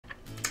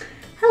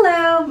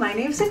Hello, my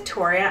name's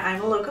Victoria.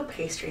 I'm a local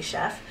pastry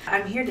chef.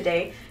 I'm here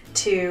today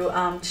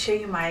to show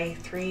you my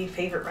 3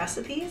 favorite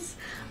recipes.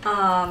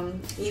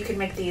 You can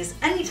make these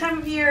any time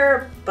of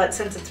year, but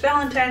since it's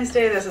Valentine's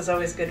Day, this is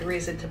always a good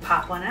reason to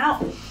pop one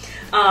out.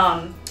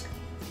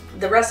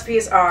 The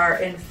recipes are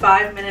in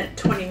 5-minute,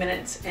 20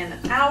 minutes, and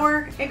an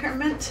hour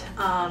increment.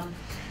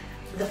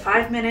 The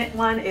 5-minute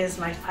one is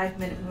my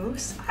 5-minute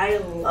mousse. I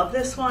love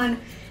this one.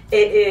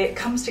 It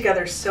comes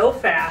together so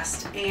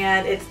fast,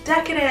 and it's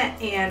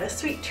decadent and a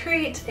sweet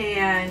treat,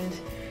 and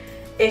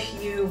if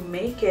you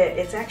make it,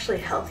 it's actually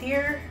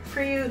healthier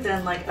for you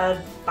than like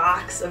a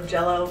box of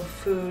Jell-O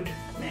food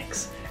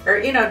mix,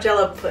 or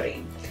Jell-O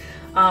pudding.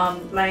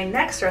 My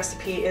next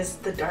recipe is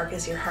the Dark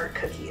as Your Heart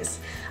cookies.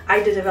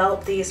 I did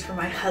develop these for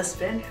my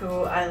husband,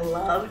 who I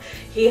love.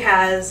 He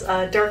has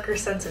a darker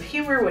sense of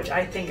humor, which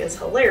I think is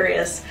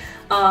hilarious.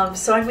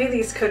 So I made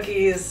these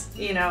cookies,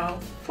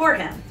 for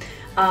him.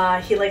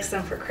 He likes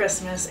them for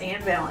Christmas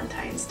and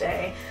Valentine's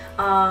Day.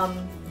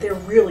 They're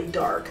really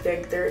dark.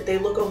 They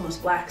look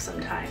almost black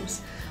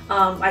sometimes.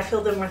 I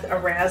fill them with a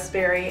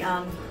raspberry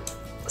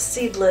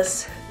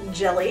seedless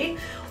jelly,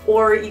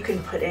 or you can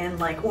put in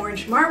like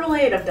orange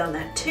marmalade. I've done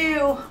that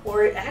too.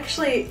 Or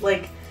actually,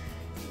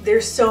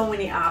 there's so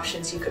many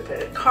options. You could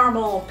put in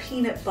caramel,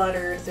 peanut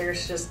butter.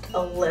 There's just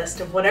a list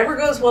of whatever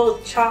goes well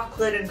with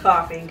chocolate and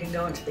coffee and can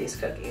go into these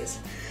cookies.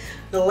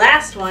 The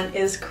last one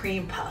is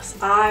cream puffs.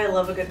 I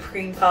love a good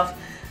cream puff,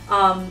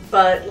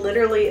 but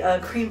literally a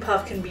cream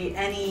puff can be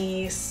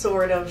any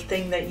sort of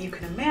thing that you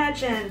can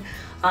imagine.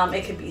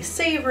 It could be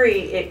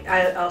savory.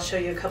 I'll show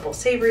you a couple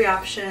savory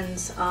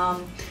options,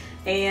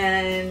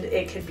 and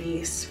it could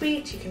be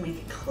sweet. You can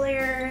make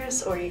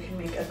eclairs, or you can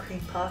make a cream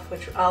puff,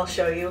 which I'll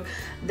show you.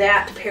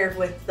 That paired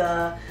with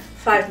the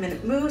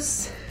 5-minute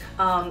mousse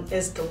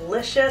is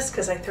delicious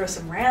because I throw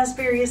some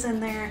raspberries in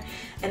there,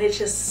 and it's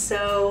just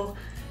so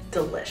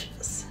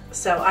delicious.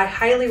 So I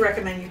highly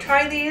recommend you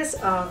try these.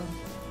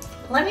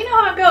 Let me know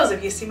how it goes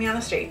if you see me on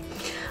the street.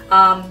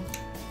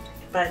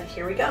 But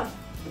here we go.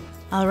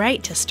 All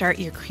right, to start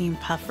your cream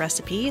puff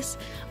recipes,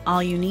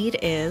 all you need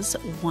is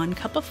 1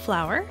 cup of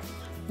flour,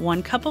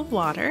 1 cup of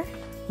water,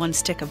 1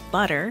 stick of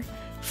butter,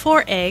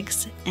 4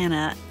 eggs, and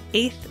an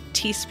 1/8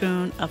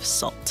 teaspoon of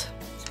salt.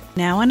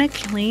 Now in a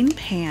clean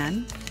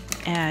pan,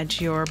 add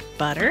your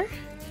butter,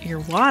 your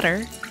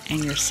water,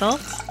 and your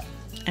salt,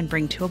 and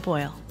bring to a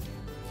boil.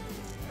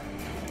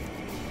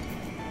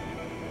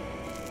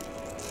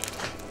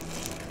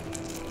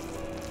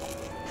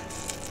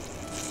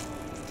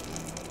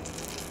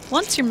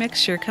 Once your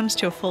mixture comes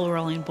to a full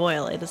rolling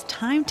boil, it is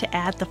time to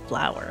add the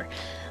flour.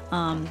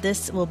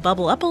 This will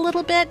bubble up a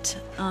little bit,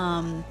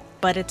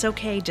 but it's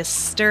okay,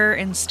 just stir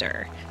and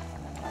stir.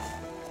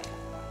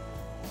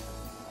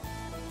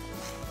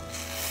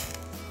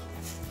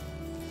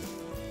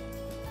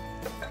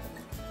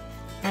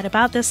 At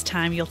about this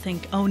time, you'll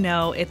think, oh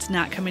no, it's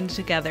not coming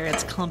together,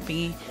 it's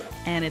clumpy,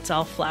 and it's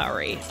all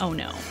floury. Oh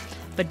no.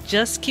 But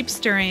just keep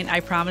stirring, I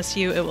promise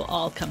you it will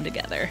all come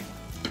together.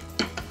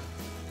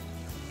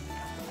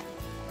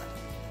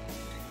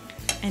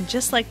 And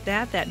just like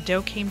that, that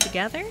dough came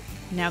together.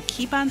 Now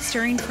keep on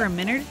stirring for a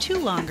minute or 2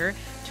 longer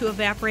to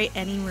evaporate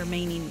any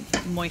remaining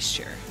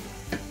moisture.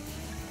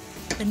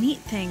 The neat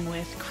thing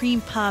with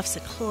cream puffs,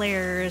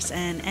 eclairs,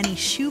 and any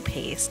choux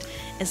paste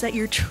is that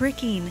you're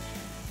tricking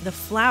the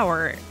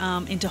flour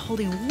into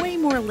holding way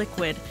more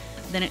liquid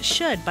than it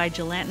should by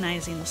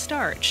gelatinizing the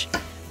starch.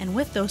 And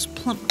with those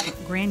plump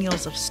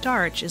granules of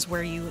starch is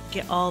where you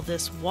get all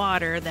this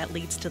water that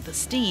leads to the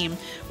steam,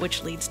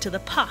 which leads to the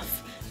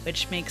puff,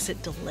 which makes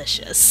it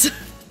delicious.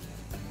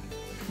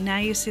 Now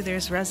you see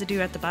there's residue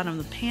at the bottom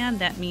of the pan.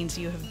 That means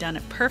you have done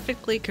it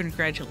perfectly.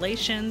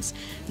 Congratulations.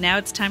 Now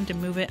it's time to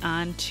move it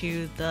on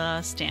to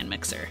the stand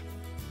mixer.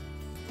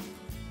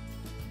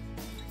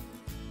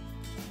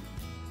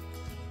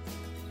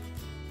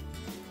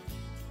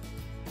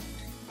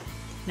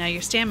 Now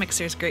your stand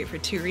mixer is great for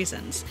 2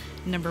 reasons.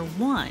 Number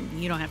 1,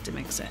 you don't have to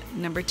mix it.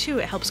 Number 2,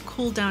 it helps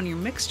cool down your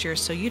mixture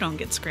so you don't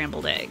get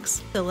scrambled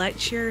eggs. So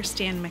let your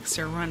stand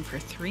mixer run for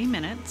 3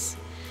 minutes,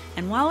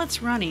 and while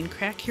it's running,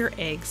 crack your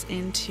eggs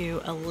into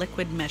a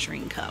liquid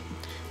measuring cup.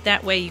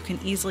 That way you can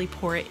easily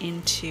pour it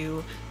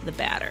into the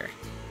batter.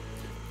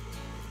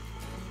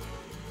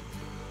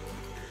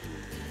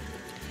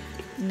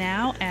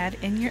 Now add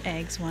in your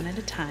eggs one at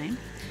a time,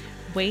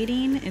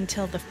 waiting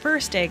until the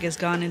first egg has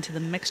gone into the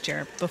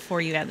mixture before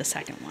you add the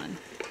second one.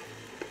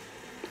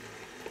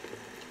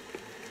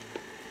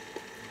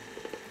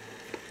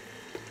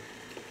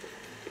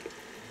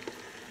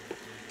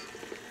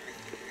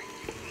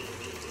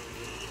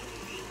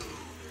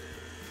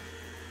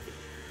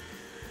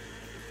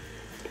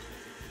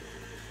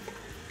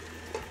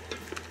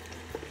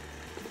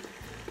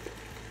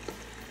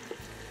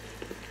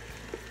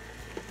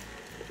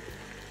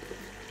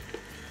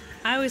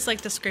 I always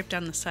like to scrape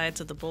down the sides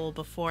of the bowl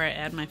before I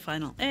add my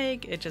final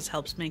egg. It just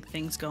helps make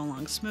things go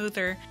along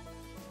smoother.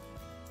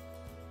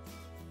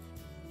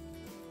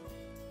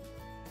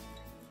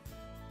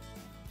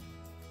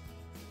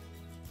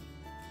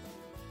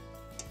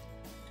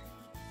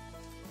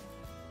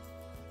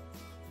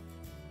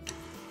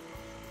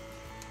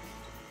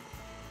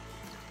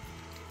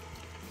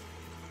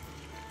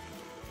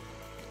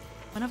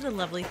 One of the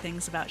lovely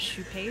things about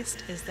shoe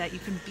paste is that you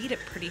can beat it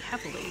pretty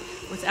heavily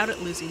without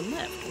it losing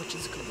lift, which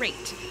is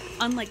great.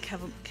 Unlike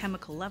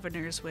chemical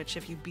leaveners, which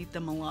if you beat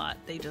them a lot,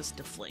 they just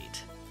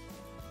deflate.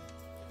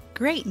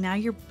 Great, now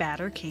your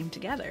batter came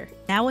together.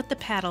 Now with the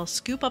paddle,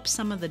 scoop up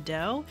some of the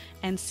dough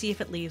and see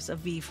if it leaves a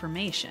V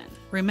formation.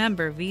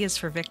 Remember, V is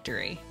for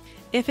victory.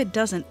 If it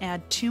doesn't,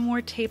 add 2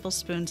 more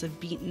tablespoons of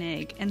beaten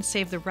egg and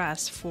save the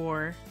rest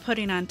for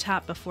putting on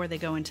top before they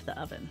go into the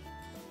oven.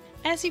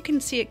 As you can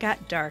see, it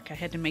got dark. I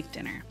had to make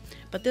dinner.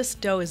 But this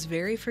dough is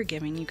very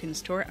forgiving. You can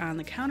store it on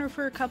the counter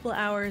for a couple of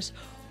hours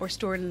or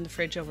store it in the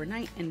fridge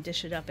overnight and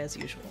dish it up as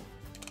usual.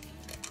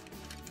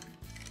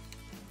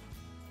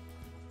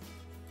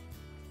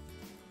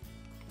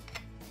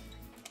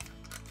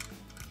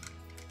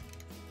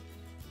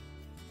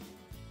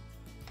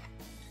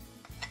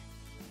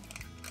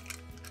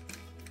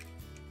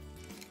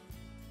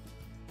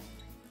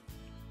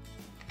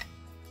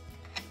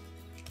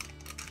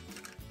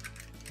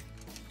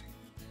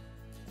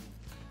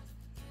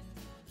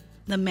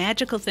 The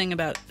magical thing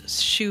about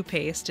shoe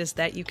paste is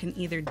that you can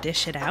either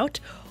dish it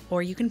out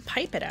or you can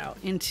pipe it out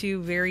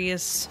into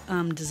various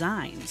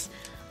designs.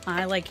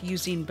 I like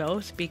using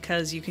both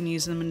because you can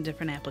use them in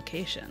different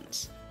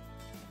applications.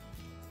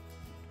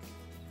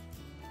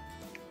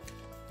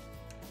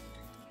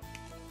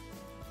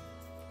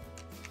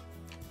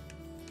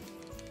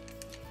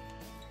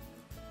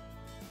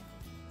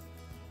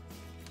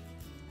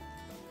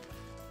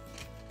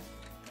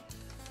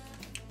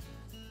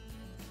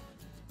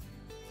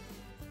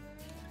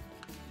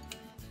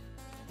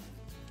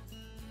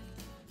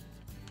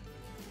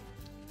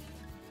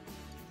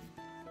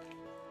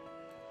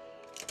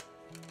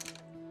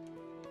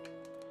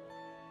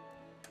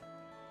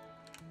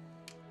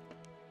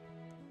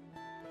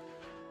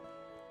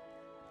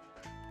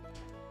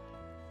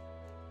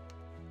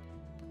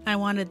 I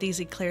wanted these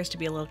eclairs to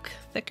be a little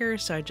thicker,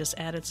 so I just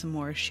added some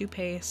more shoe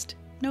paste.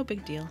 No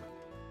big deal.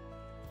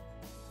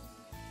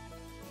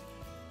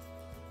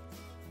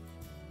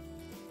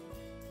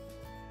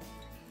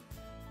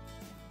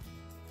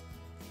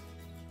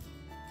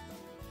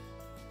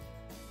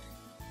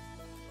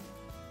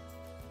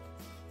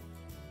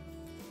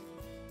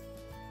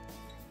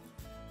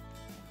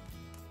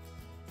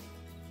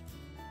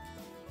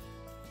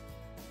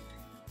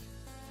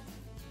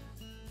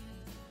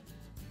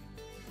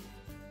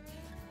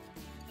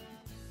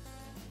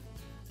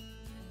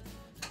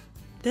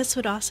 This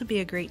would also be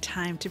a great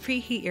time to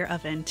preheat your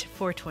oven to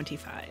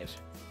 425.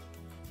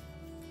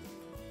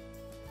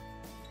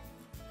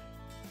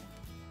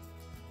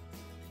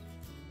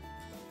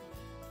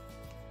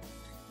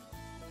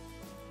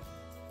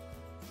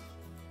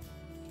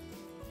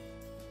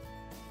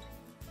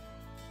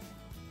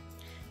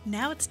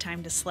 Now it's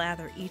time to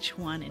slather each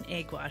one in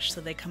egg wash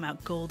so they come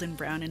out golden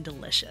brown and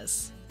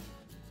delicious.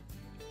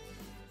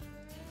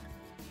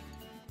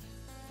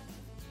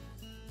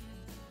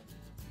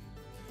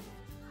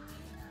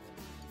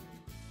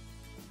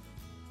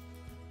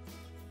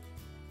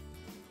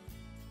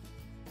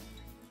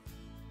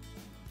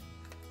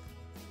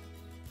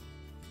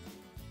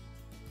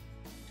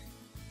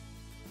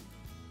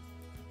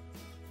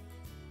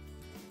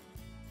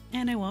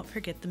 And I won't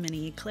forget the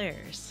mini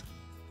eclairs.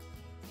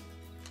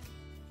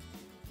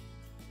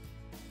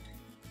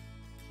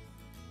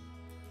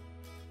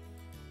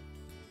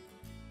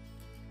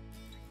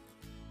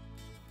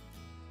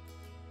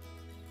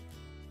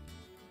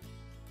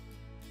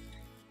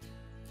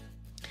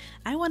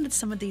 I wanted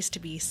some of these to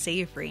be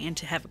savory and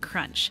to have a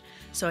crunch,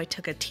 so I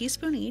took a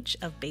teaspoon each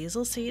of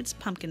basil seeds,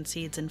 pumpkin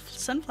seeds, and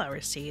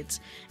sunflower seeds,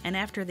 and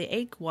after the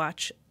egg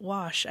wash,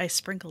 I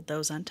sprinkled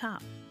those on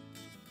top.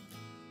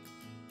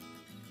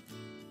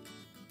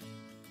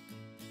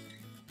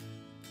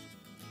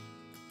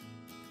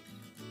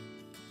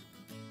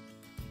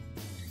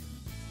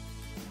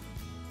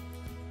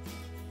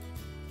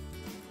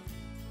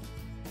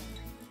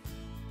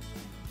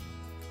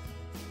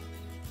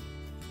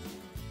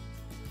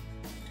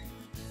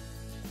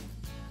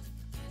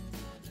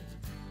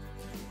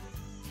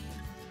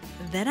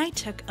 Then I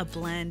took a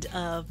blend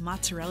of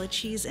mozzarella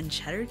cheese and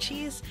cheddar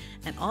cheese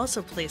and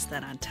also placed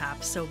that on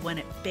top, so when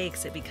it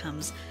bakes it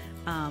becomes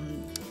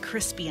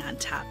crispy on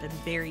top and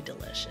very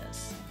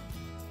delicious.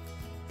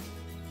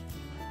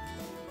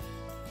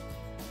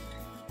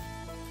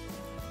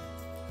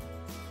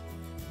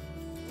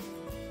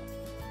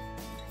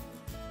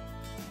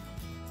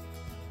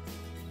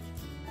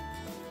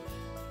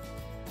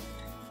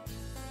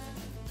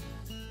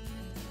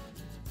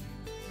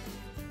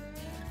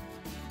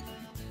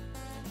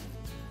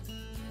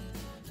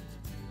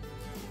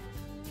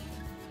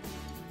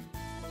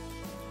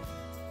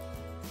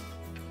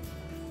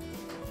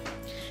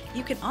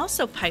 You can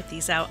also pipe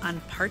these out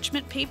on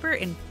parchment paper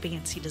in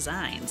fancy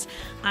designs.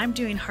 I'm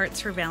doing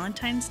hearts for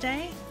Valentine's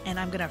Day, and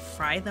I'm gonna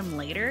fry them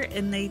later,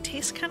 and they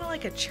taste kind of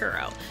like a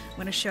churro. I'm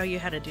gonna show you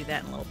how to do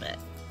that in a little bit.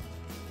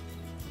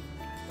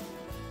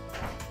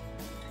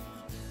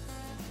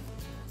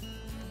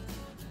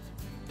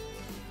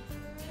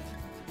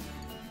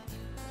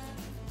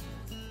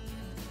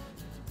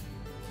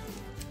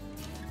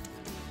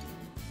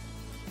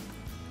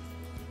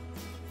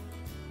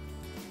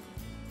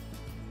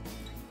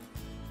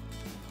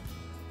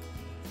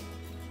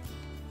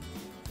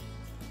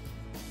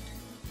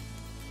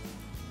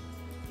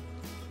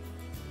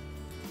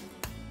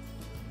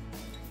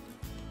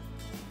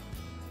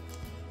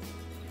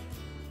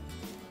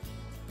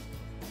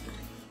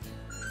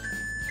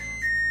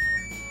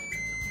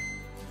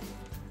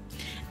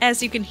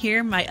 As you can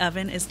hear, my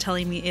oven is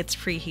telling me it's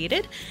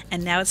preheated,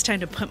 and now it's time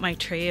to put my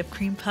tray of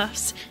cream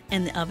puffs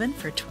in the oven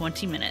for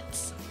 20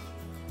 minutes.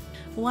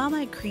 While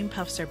my cream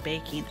puffs are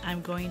baking,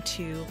 I'm going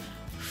to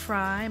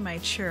fry my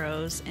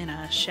churros in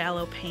a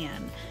shallow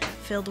pan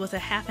filled with a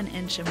 ½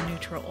 inch of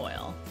neutral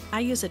oil. I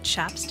use a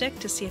chopstick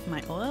to see if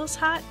my oil is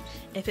hot.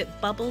 If it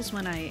bubbles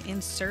when I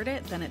insert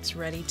it, then it's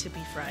ready to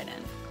be fried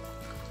in.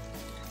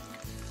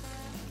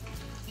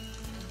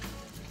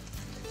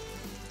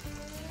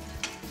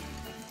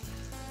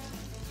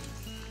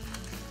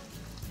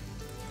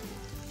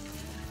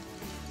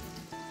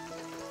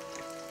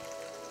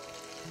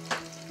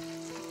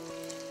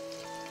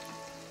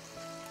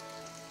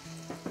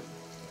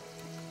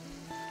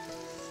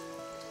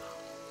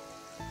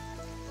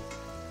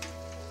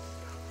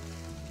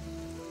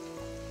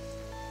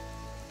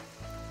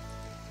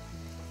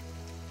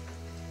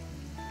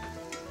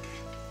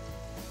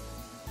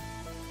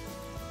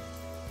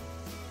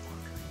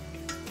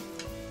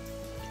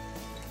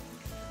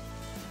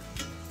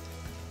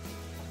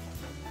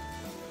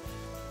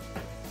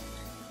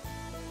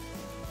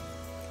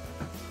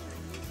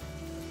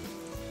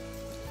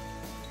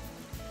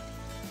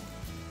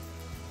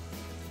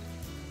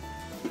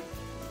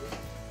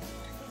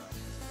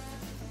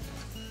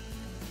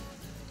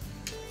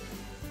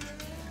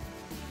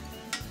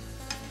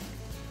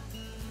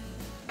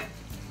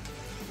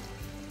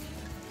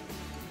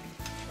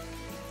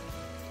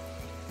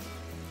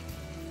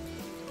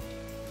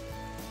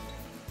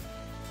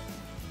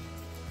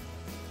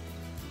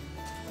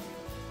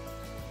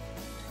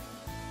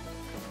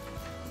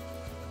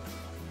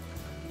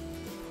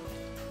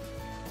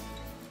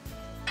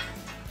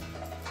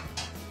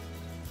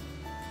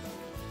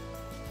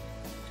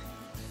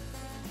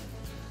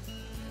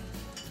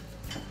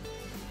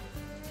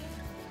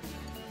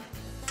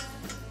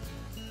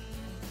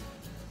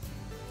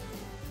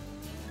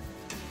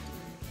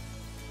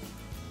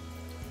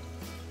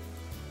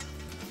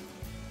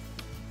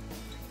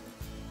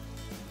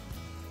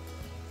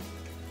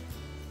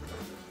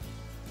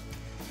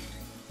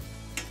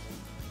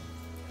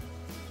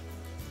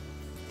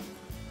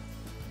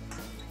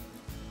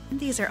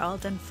 These are all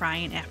done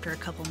frying after a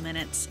couple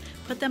minutes.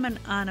 Put them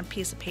on a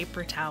piece of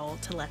paper towel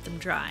to let them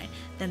dry,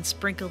 then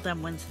sprinkle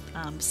them with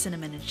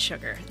cinnamon and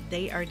sugar.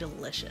 They are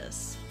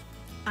delicious.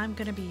 I'm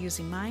going to be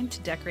using mine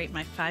to decorate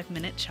my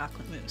 5-minute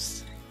chocolate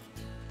mousse.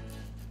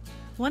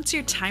 Once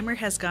your timer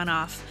has gone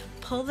off,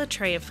 pull the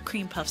tray of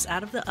cream puffs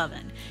out of the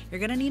oven. You're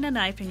going to need a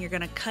knife and you're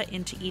going to cut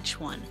into each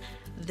one.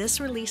 This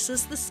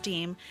releases the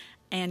steam,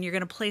 and you're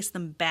going to place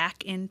them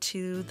back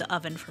into the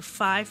oven for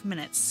 5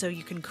 minutes so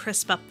you can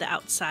crisp up the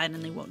outside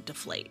and they won't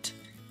deflate.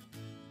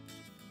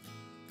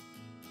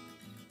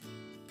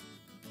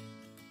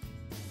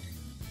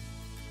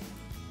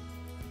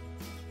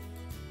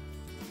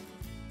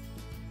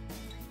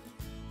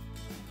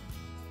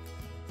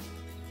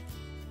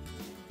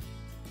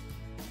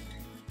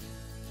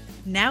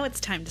 Now it's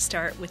time to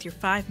start with your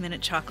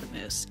 5-minute chocolate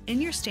mousse. In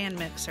your stand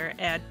mixer,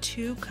 add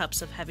 2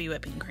 cups of heavy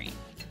whipping cream.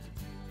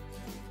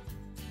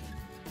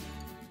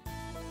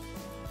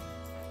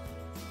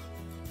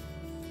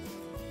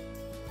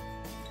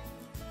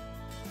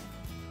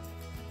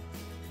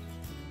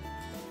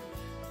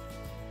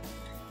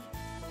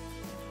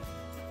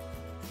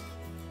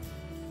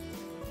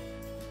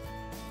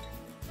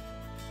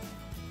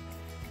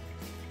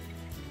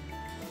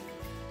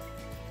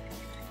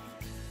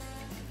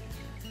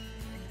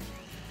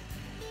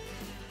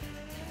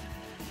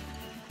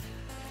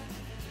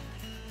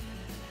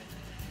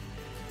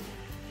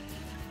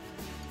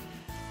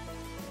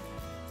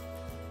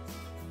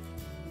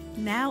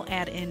 Now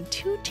add in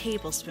 2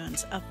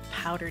 tablespoons of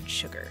powdered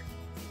sugar.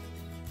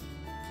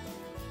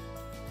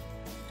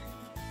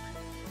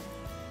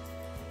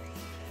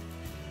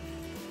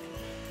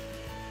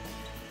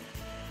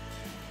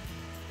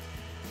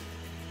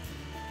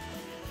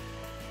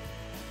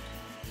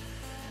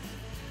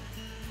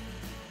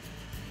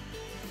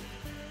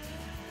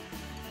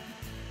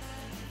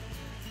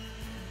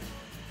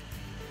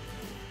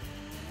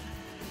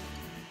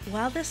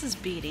 While this is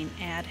beating,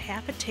 add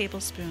 ½ a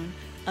tablespoon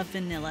of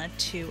vanilla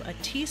to a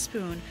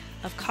teaspoon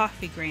of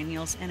coffee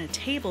granules and a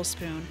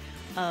tablespoon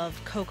of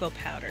cocoa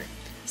powder.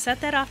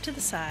 Set that off to the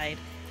side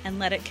and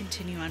let it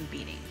continue on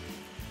beating.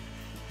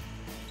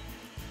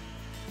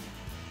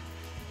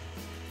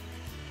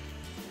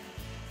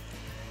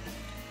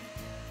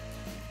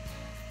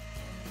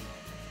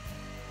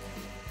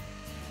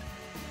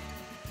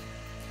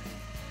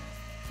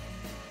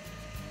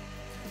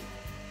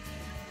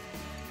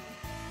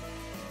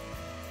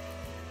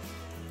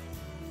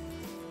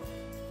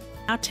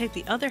 Now take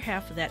the other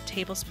half of that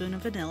tablespoon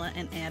of vanilla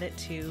and add it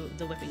to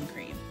the whipping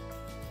cream.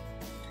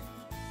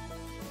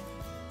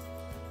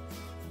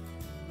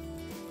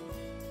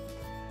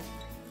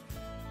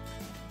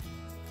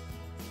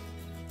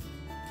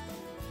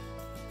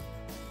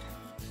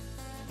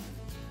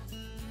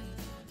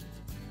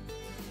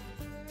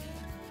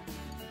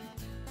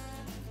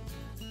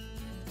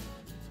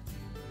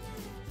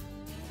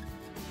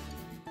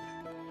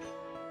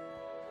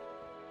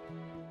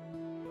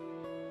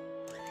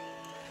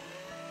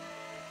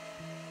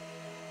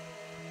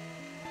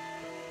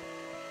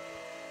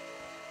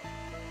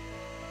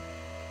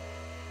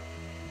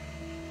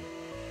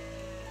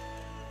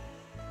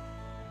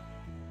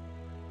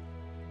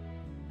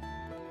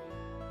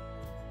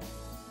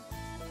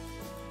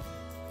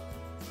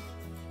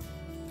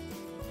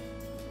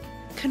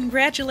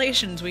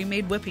 Congratulations, we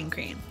made whipping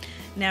cream.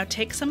 Now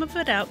take some of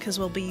it out because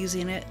we'll be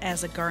using it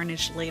as a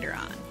garnish later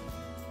on.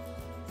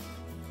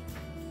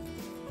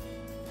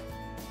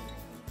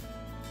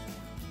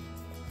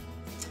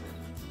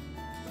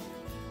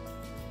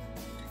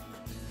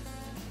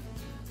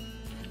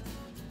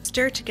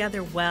 Stir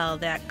together well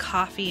that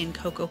coffee and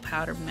cocoa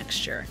powder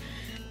mixture,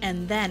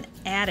 and then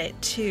add it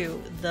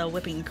to the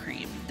whipping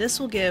cream.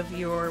 This will give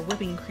your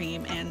whipping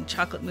cream and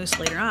chocolate mousse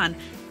later on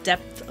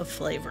depth of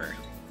flavor.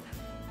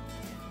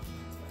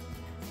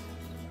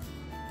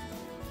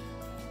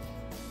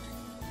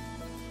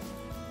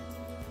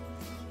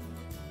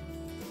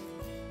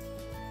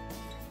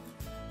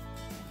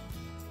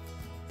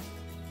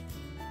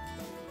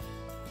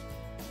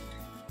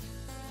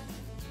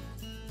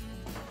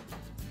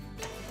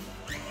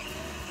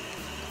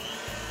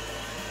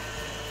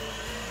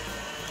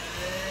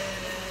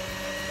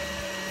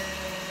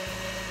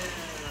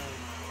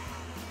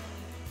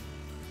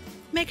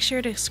 Make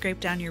sure to scrape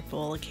down your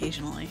bowl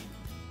occasionally.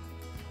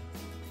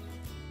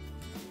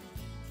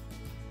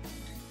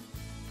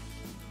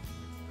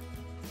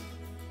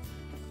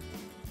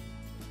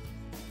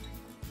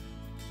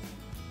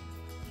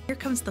 Here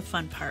comes the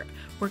fun part.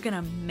 We're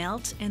gonna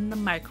melt in the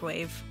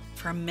microwave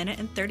for 1 minute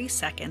and 30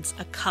 seconds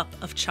a cup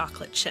of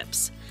chocolate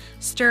chips.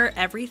 Stir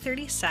every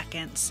 30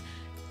 seconds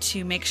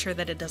to make sure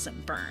that it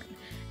doesn't burn.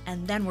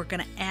 And then we're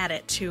gonna add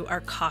it to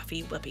our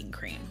coffee whipping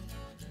cream.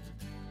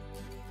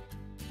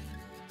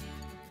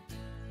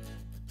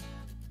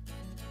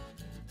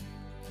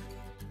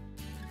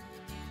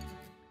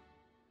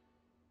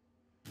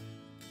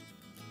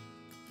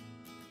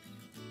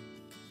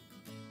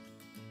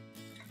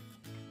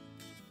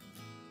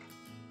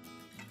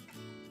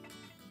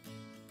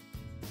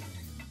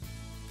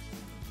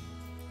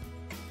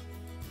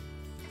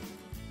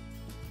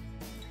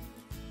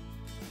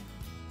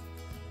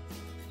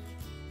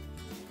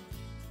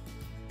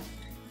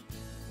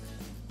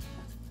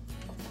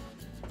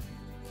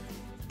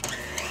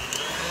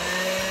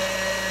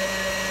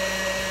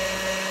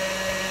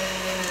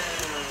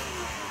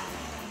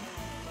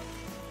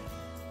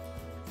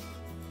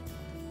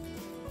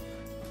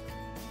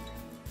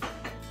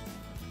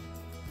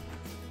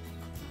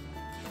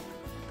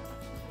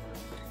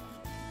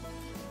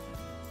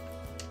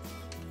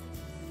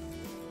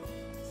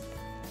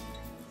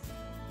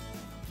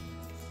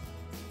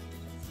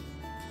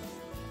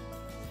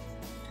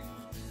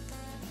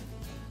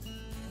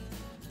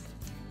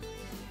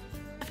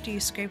 After you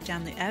scrape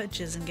down the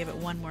edges and give it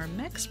one more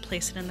mix,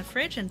 place it in the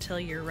fridge until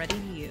you're ready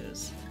to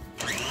use.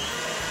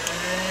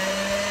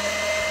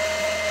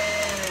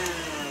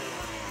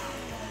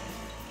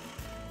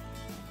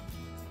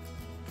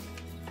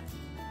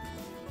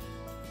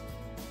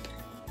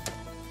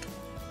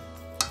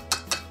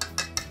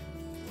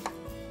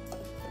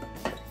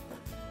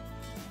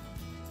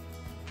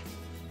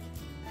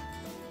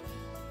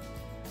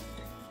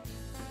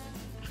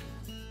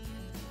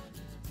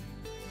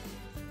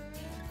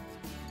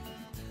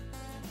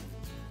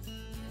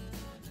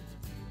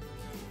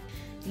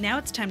 Now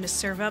it's time to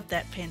serve up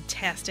that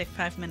fantastic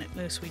 5-minute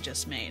mousse we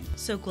just made.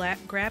 So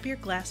grab your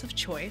glass of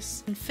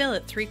choice and fill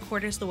it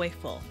 3/4 the way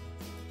full.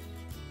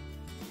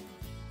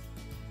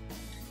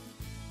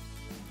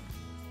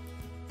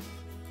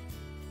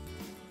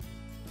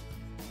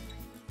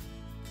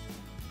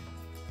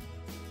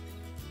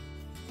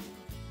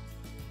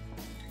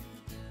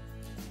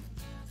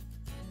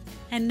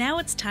 And now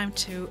it's time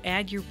to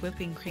add your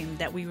whipping cream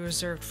that we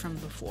reserved from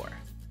before.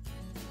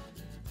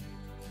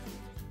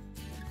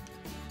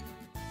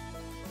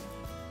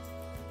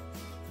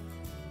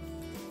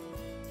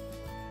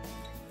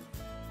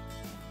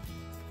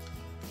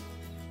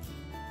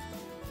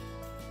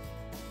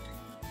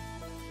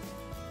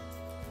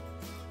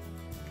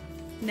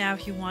 Now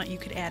if you want, you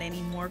could add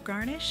any more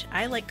garnish.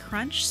 I like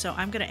crunch, so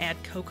I'm going to add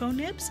cocoa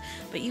nibs,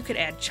 but you could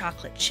add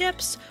chocolate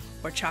chips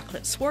or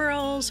chocolate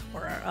swirls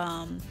or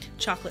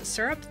chocolate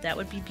syrup. That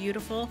would be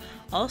beautiful.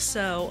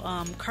 Also,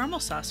 caramel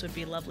sauce would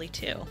be lovely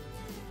too.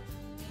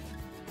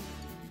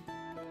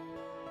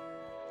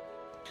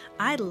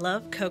 I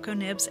love cocoa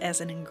nibs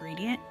as an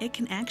ingredient. It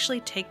can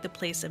actually take the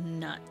place of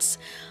nuts.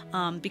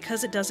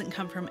 Because it doesn't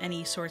come from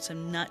any sorts of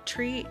nut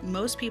tree,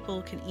 most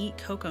people can eat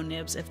cocoa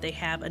nibs if they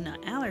have a nut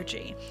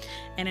allergy.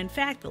 And in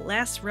fact, the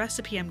last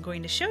recipe I'm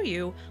going to show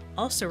you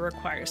also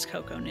requires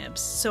cocoa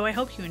nibs, so I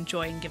hope you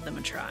enjoy and give them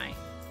a try.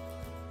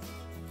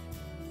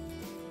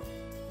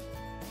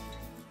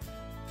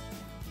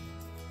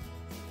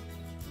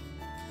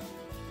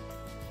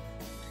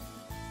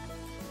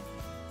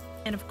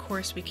 And of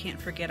course, we can't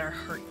forget our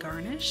heart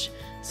garnish.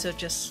 So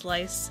just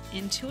slice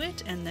into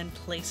it and then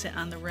place it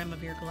on the rim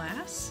of your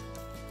glass.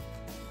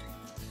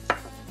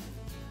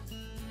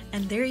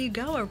 And there you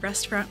go, a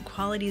restaurant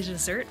quality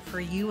dessert for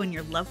you and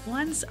your loved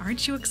ones.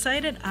 Aren't you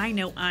excited? I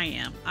know I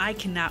am. I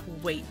cannot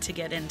wait to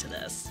get into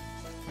this.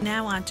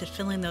 Now on to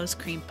filling those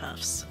cream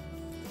puffs.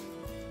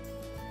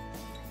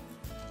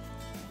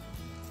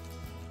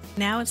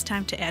 Now it's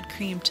time to add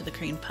cream to the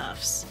cream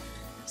puffs.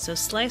 So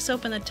slice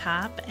open the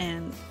top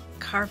and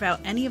carve out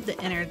any of the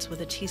innards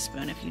with a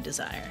teaspoon if you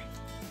desire.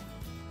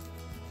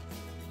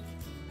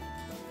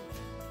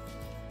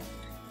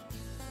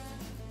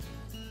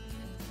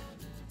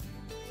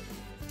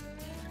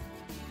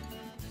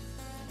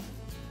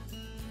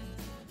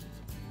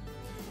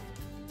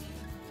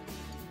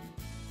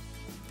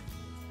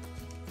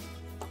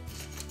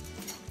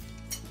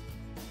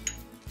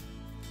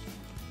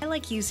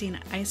 like using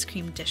an ice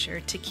cream disher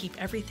to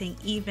keep everything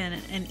even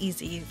and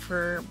easy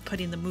for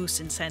putting the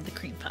mousse inside the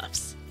cream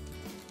puffs.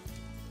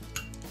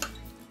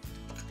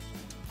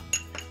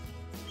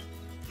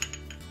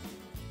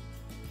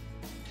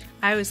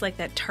 I always like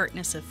that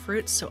tartness of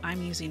fruits, so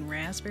I'm using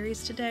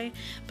raspberries today,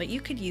 but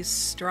you could use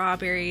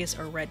strawberries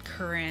or red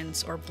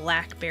currants or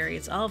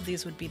blackberries. All of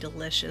these would be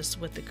delicious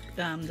with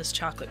this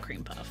chocolate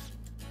cream puff.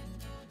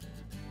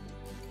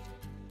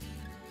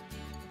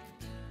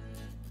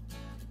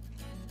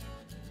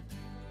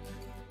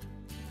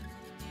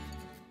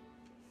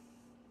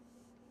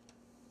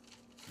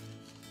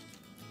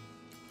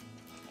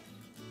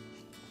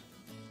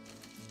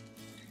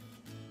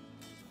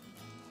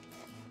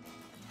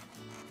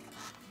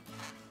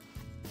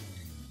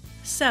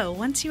 So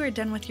once you are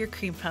done with your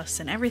cream puffs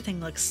and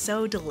everything looks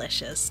so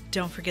delicious,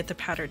 don't forget the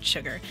powdered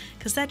sugar,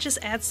 because that just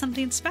adds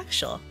something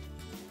special.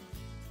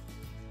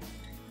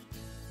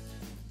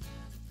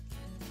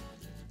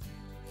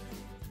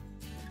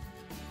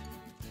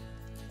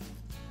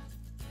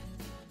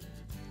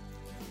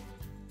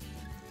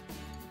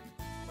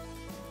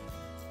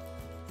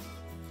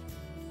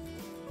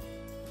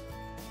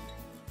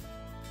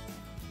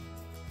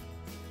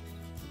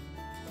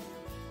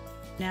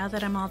 Now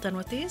that I'm all done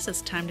with these,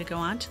 it's time to go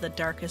on to the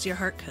dark as your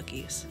heart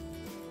cookies.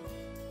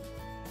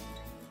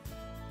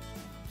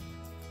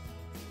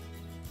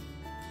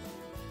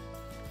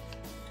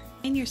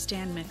 In your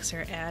stand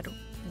mixer, add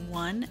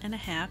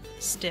 1.5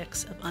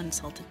 sticks of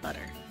unsalted butter.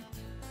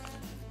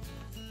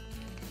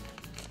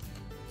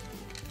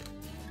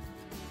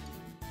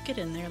 Get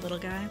in there, little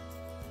guy.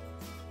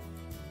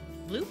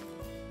 Bloop.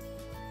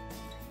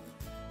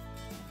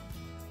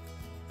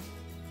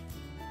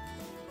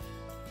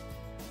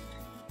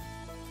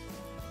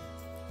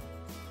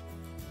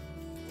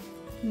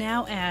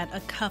 Now add a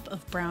cup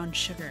of brown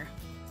sugar.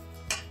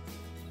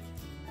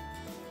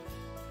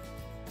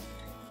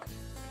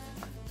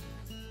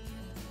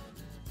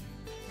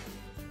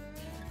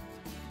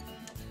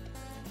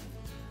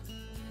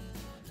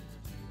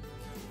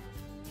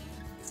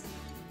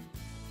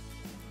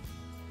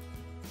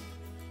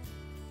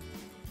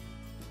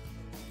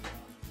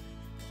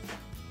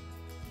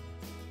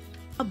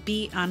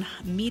 Beat on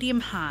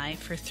medium-high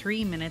for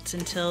 3 minutes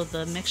until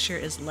the mixture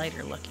is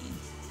lighter looking.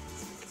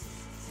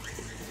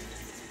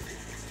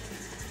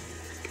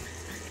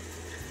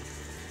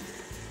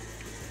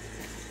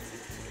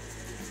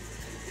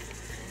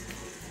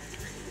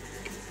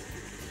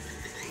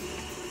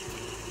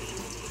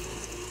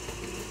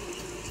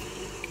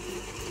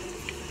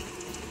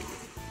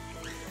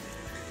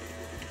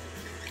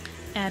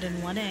 Add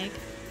in 1 egg.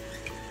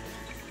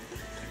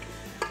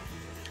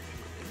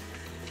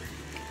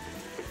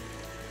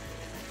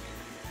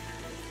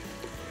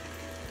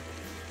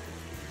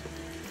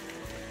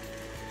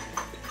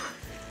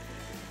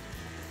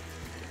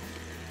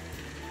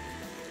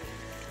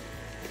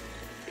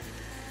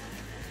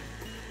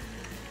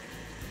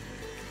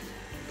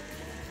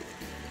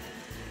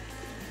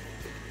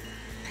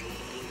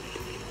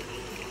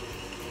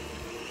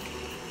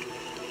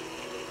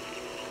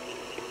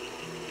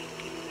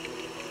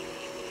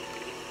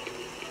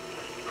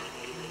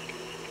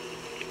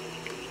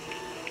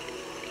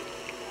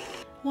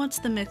 Once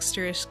the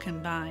mixture is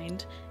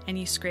combined and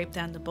you scrape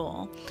down the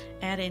bowl,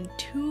 add in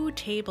 2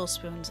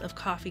 tablespoons of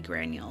coffee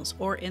granules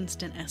or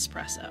instant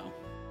espresso.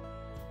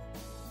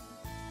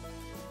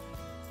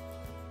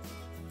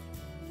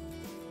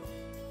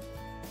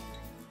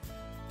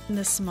 In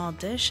this small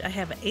dish, I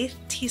have an 1/8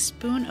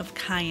 teaspoon of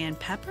cayenne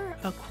pepper,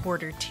 a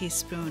 1/4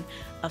 teaspoon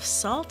of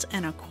salt,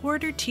 and a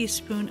 1/4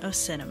 teaspoon of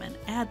cinnamon.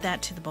 Add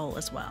that to the bowl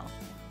as well.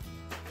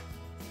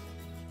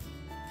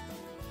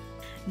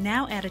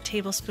 Now add a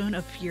tablespoon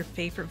of your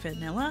favorite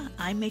vanilla.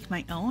 I make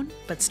my own,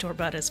 but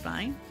store-bought is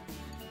fine.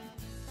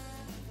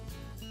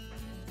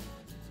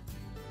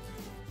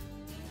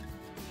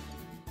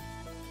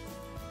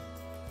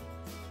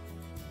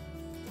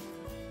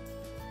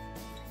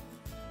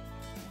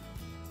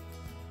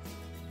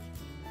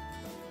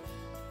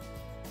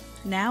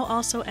 Now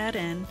also add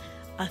in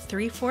a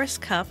 3/4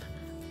 cup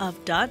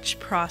of Dutch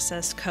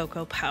processed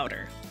cocoa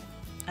powder.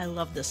 I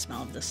love the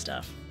smell of this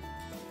stuff.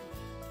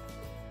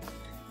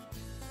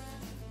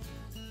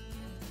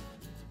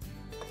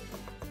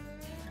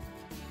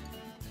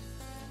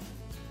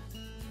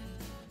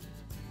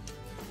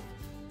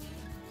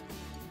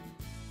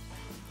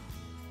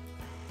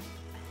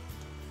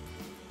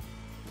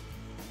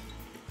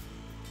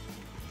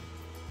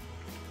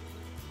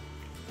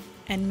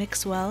 And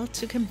mix well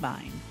to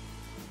combine.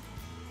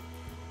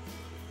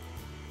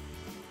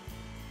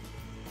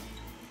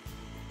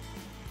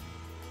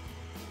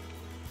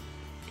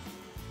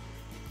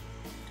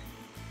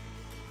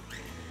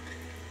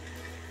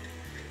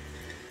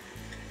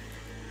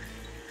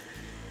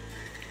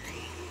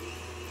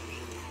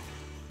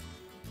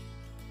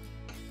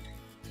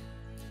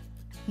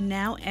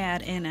 Now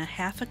add in a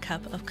 1/2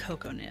 cup of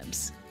cocoa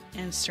nibs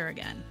and stir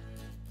again.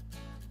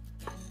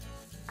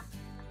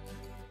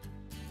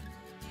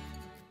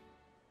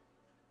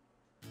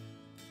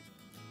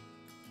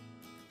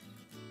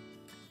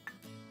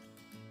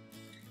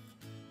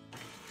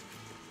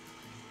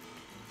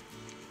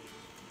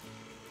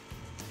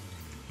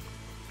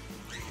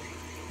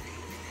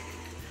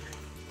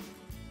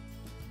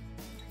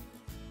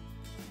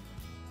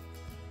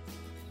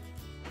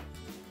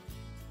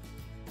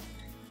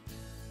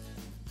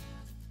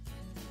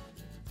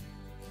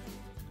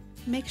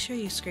 Make sure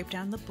you scrape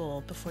down the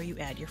bowl before you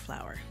add your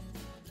flour.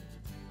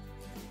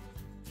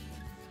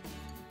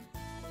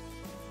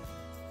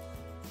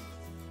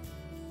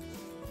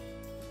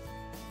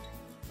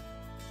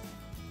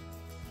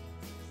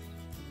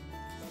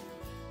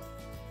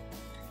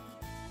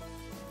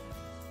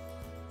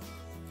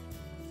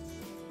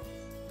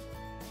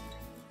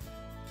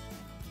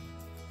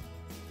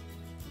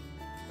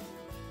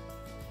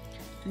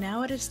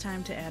 Now it is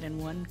time to add in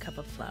 1 cup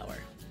of flour.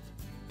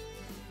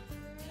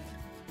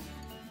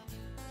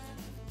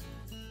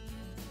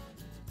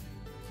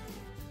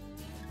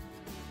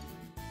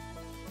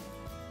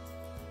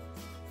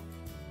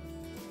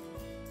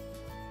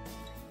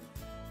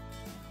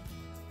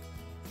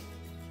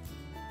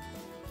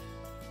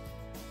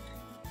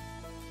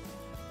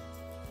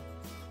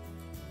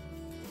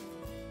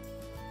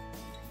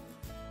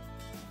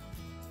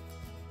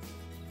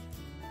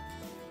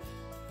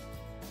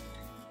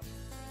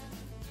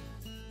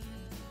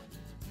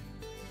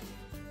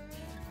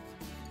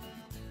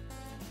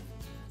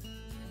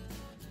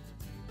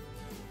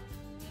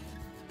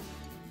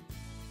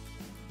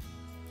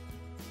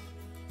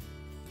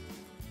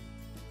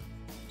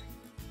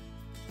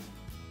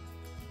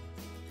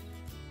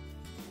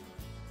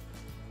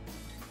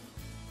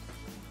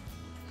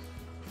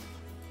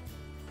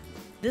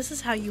 This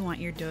is how you want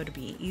your dough to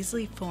be,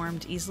 easily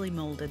formed, easily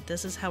molded.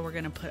 This is how we're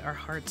going to put our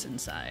hearts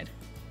inside.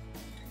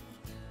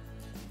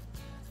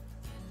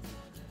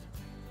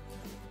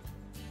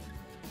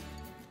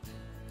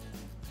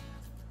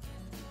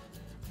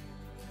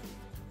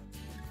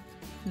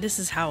 This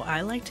is how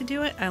I like to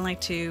do it. I like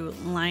to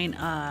line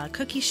a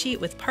cookie sheet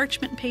with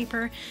parchment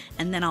paper,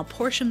 and then I'll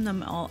portion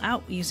them all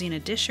out using a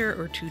disher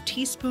or 2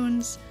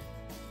 teaspoons.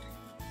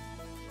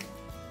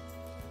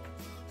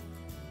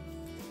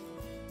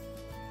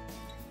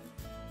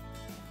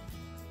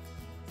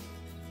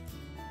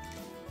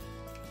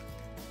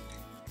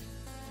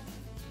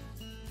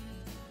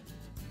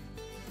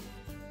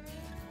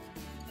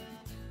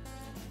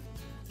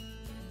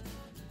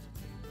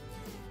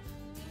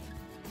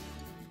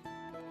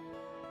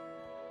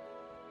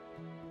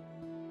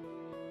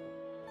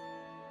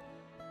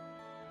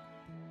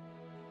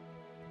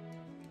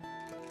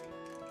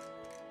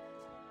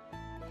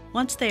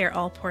 Once they are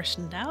all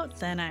portioned out,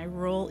 then I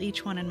roll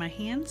each one in my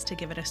hands to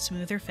give it a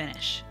smoother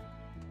finish.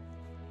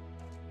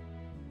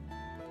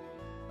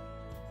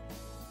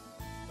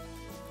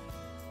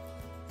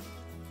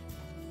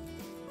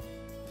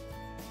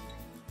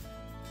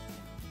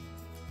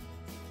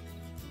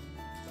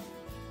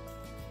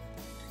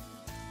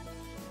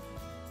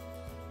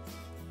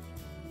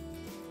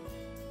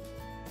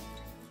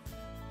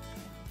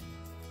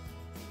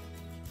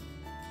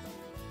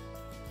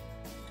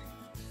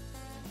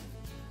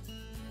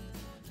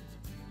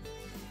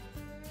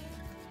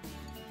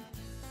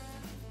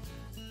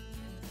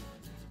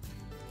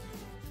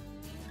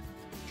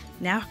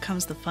 Now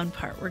comes the fun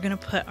part. We're gonna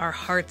put our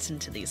hearts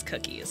into these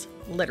cookies,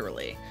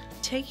 literally.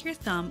 Take your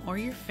thumb or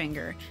your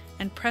finger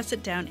and press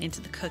it down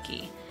into the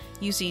cookie,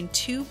 using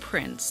 2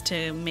 prints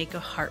to make a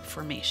heart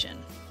formation.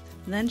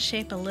 Then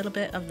shape a little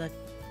bit of the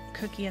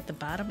cookie at the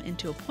bottom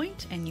into a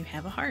point and you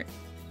have a heart.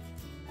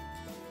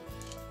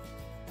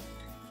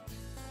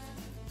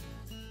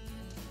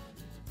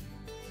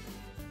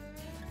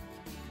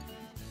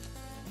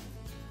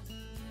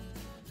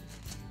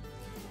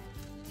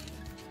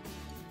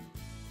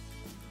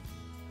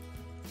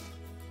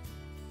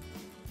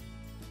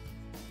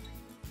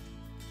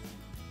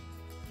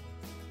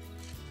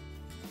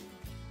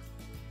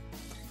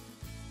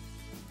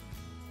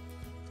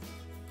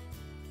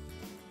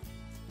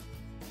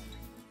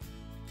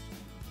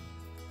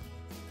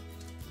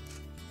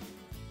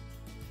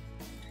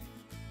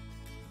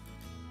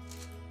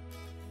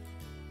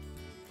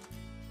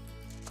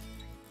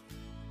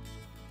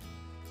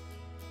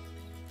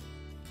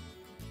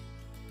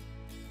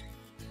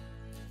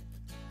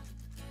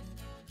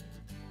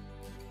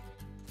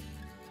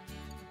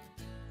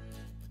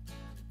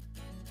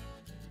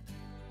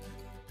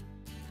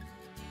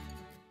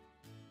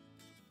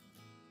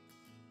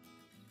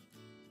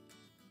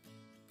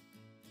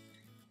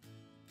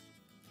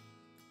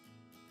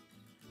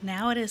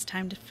 Now it is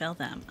time to fill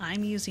them.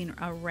 I'm using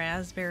a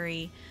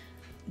raspberry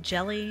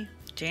jelly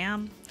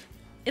jam.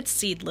 It's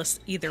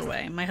seedless either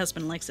way. My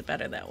husband likes it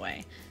better that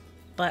way.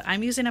 But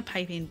I'm using a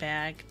piping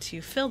bag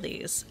to fill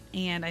these,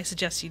 and I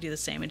suggest you do the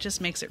same. It just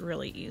makes it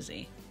really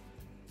easy.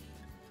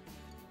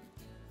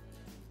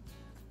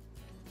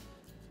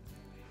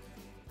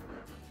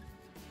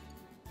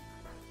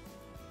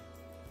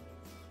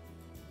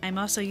 I'm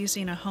also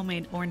using a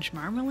homemade orange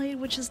marmalade,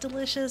 which is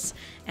delicious,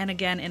 and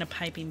again in a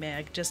piping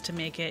bag just to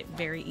make it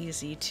very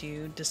easy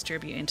to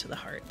distribute into the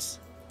hearts.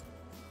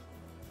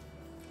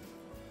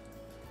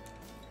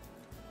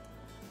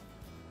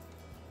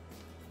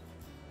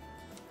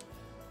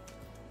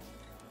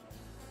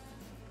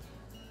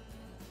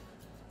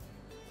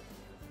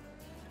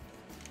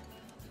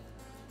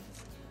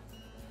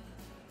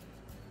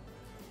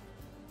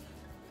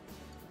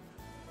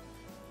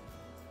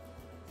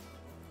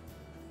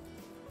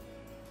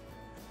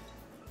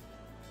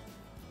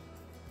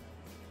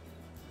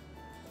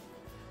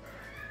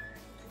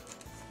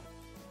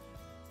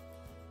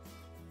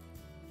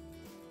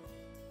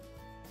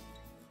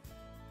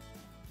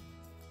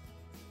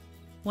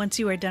 Once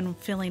you are done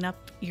filling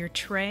up your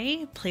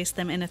tray, place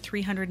them in a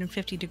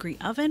 350-degree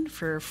oven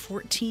for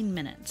 14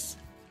 minutes.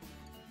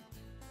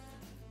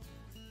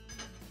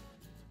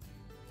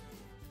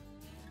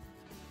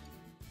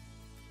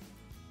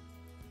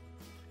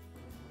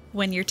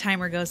 When your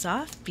timer goes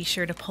off, be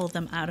sure to pull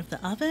them out of the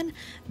oven.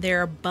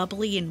 They're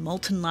bubbly and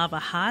molten lava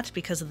hot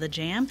because of the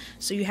jam,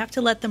 so you have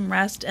to let them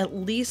rest at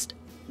least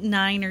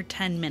 9 or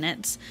 10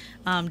 minutes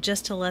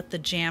just to let the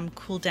jam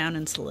cool down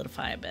and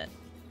solidify a bit.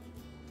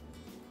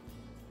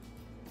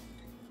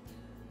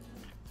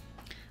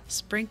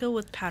 Sprinkle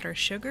with powdered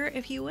sugar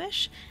if you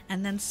wish,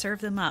 and then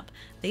serve them up.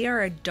 They are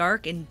a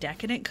dark and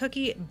decadent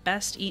cookie,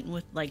 best eaten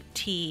with like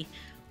tea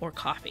or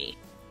coffee.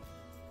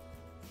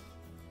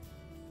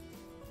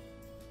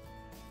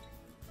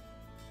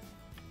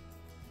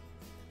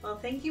 Well,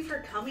 thank you for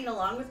coming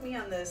along with me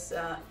on this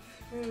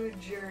food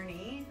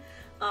journey.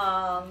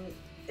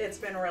 It's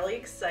been really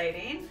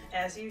exciting.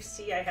 As you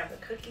see, I have the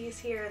cookies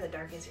here, the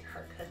dark is your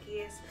heart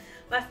cookies.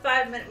 My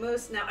 5-minute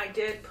mousse. Now I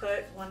did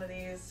put one of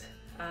these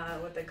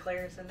with the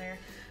eclairs in there,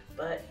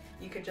 but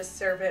you could just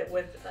serve it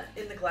with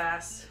in the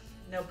glass,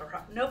 no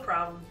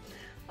problem.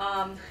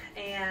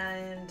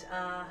 And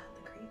the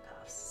cream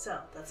puffs. So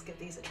let's give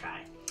these a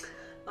try.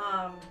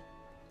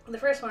 The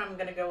first one I'm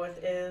gonna go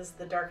with is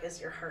the dark is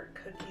your heart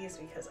cookies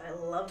because I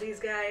love these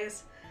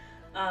guys,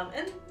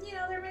 and you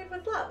know they're made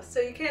with love, so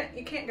you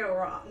can't go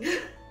wrong.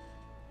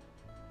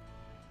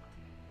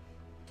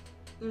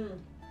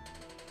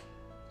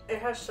 It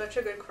has such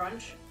a good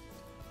crunch.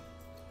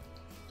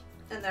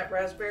 And that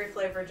raspberry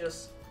flavor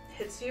just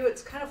hits you.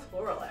 It's kind of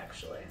floral,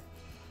 actually.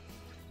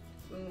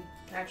 I'm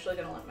actually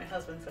gonna let my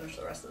husband finish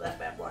the rest of that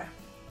bad boy.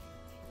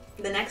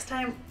 The next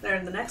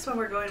one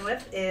we're going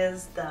with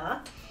is the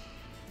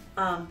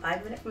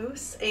 5-minute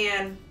mousse.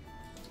 And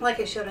like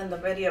I showed in the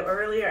video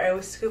earlier, I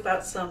always scoop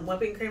out some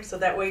whipping cream so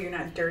that way you're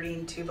not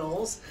dirtying 2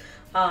 bowls,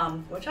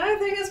 which I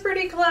think is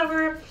pretty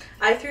clever.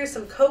 I threw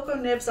some cocoa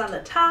nibs on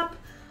the top,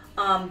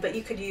 but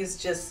you could use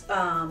just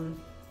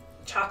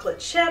chocolate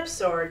chips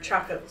or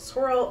chocolate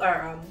swirl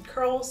or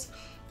curls.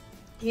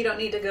 You don't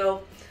need to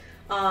go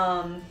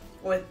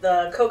with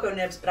the cocoa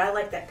nibs, but I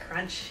like that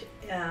crunch.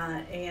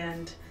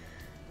 And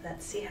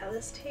let's see how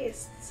this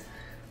tastes.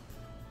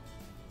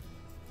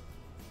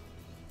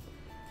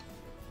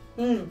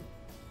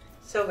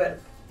 So good.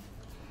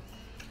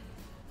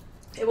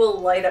 It will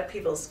light up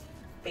people's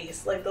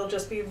face. Like they'll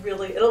just be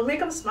really, it'll make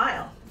them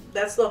smile.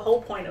 That's the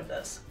whole point of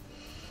this.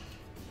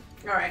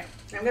 All right,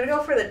 I'm gonna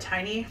go for the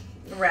tiny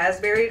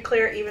raspberry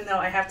eclair, even though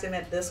I have to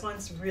admit this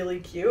one's really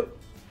cute.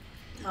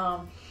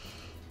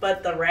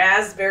 But the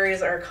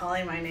raspberries are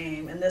calling my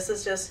name, and this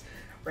is just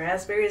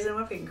raspberries and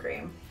whipping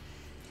cream.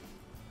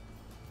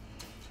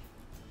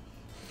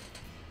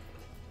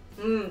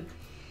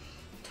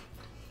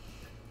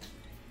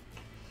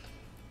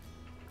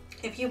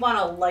 If you want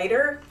a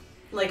lighter,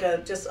 like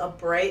just a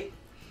bright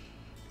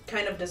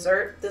kind of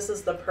dessert, this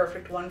is the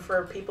perfect one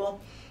for people.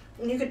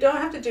 And you don't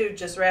have to do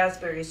just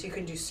raspberries. You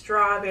can do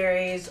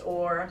strawberries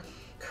or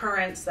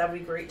currants. That would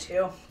be great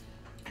too.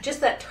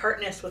 Just that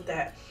tartness with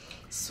that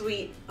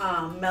sweet,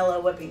 mellow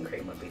whipping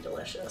cream would be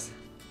delicious.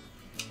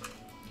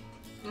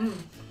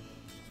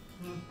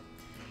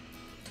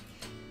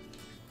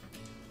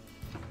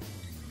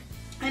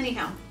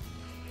 Anyhow,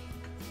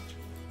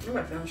 I'm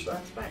gonna finish the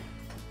last bite.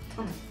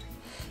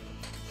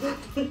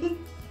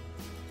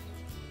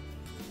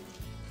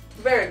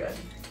 Very good.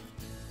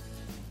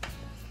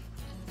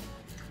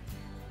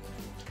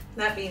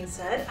 That being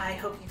said, I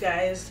hope you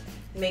guys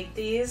make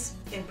these,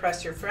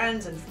 impress your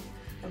friends and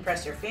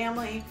impress your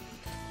family.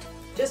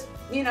 Just,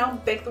 you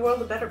know, make the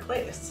world a better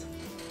place.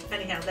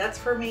 Anyhow, that's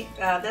for me.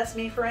 That's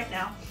me for right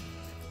now.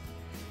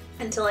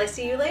 Until I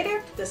see you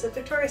later, this is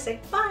Victoria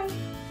saying bye.